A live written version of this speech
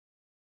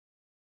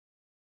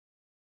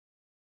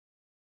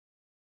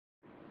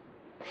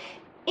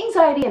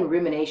Anxiety and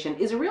rumination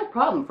is a real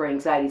problem for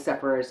anxiety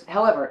sufferers.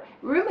 However,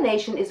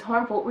 rumination is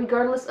harmful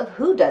regardless of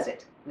who does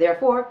it.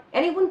 Therefore,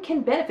 anyone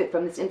can benefit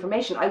from this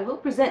information I will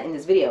present in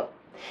this video.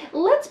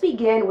 Let's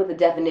begin with the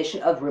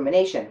definition of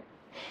rumination.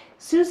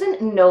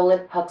 Susan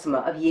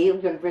Nolen-Hoeksema of Yale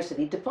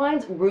University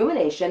defines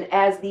rumination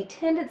as the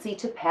tendency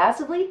to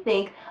passively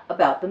think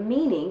about the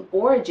meaning,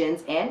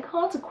 origins, and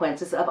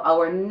consequences of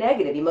our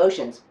negative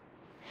emotions.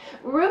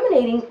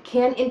 Ruminating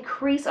can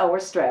increase our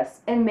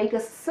stress and make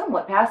us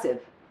somewhat passive.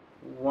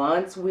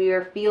 Once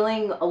we're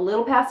feeling a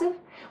little passive,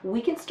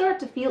 we can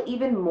start to feel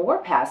even more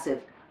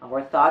passive.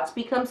 Our thoughts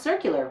become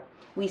circular.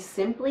 We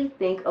simply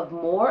think of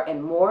more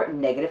and more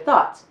negative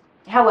thoughts.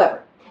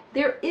 However,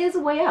 there is a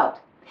way out.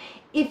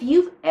 If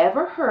you've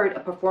ever heard a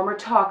performer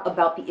talk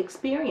about the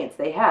experience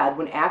they had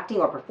when acting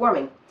or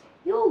performing,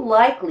 you'll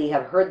likely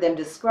have heard them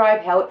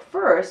describe how at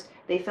first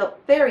they felt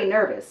very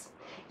nervous.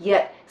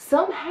 Yet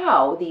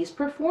somehow these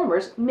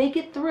performers make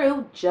it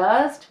through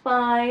just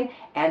fine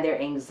and their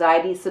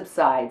anxiety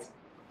subsides.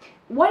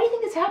 Why do you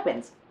think this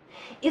happens?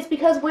 It's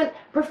because when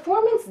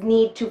performers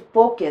need to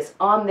focus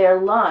on their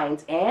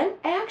lines and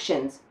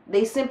actions,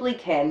 they simply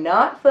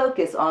cannot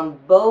focus on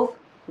both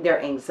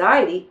their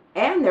anxiety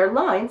and their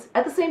lines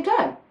at the same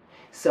time.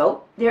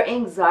 So their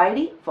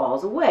anxiety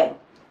falls away.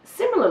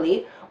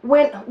 Similarly,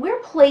 when we're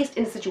placed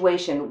in a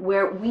situation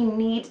where we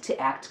need to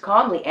act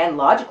calmly and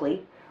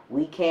logically,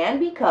 we can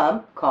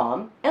become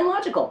calm and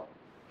logical.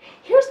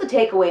 Here's the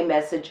takeaway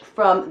message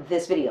from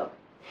this video.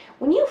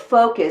 When you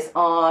focus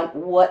on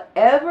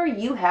whatever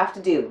you have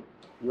to do,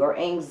 your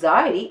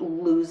anxiety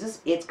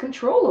loses its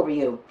control over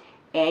you,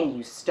 and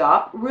you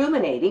stop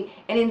ruminating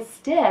and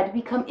instead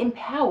become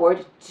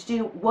empowered to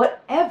do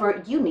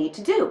whatever you need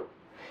to do.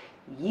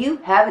 You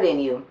have it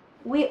in you.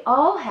 We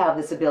all have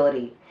this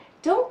ability.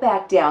 Don't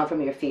back down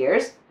from your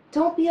fears.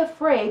 Don't be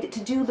afraid to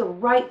do the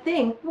right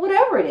thing,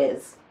 whatever it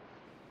is.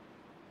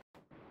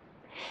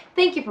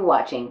 Thank you for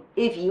watching.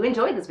 If you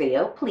enjoyed this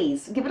video,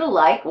 please give it a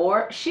like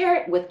or share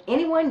it with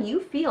anyone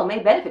you feel may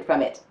benefit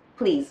from it.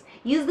 Please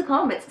use the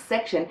comments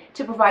section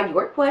to provide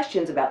your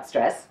questions about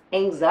stress,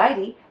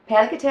 anxiety,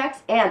 panic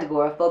attacks, and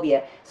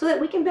agoraphobia so that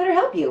we can better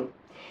help you.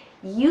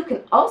 You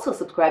can also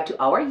subscribe to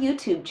our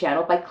YouTube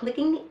channel by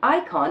clicking the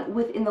icon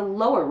within the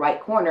lower right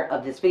corner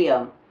of this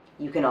video.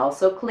 You can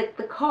also click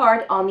the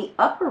card on the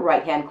upper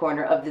right-hand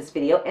corner of this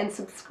video and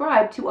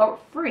subscribe to our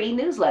free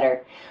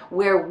newsletter,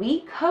 where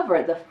we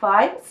cover the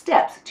 5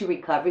 steps to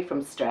recovery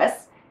from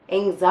stress,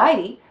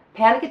 anxiety,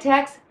 panic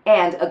attacks,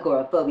 and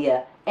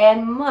agoraphobia,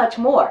 and much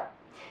more.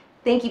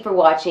 Thank you for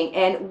watching,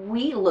 and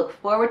we look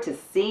forward to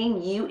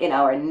seeing you in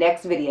our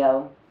next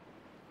video.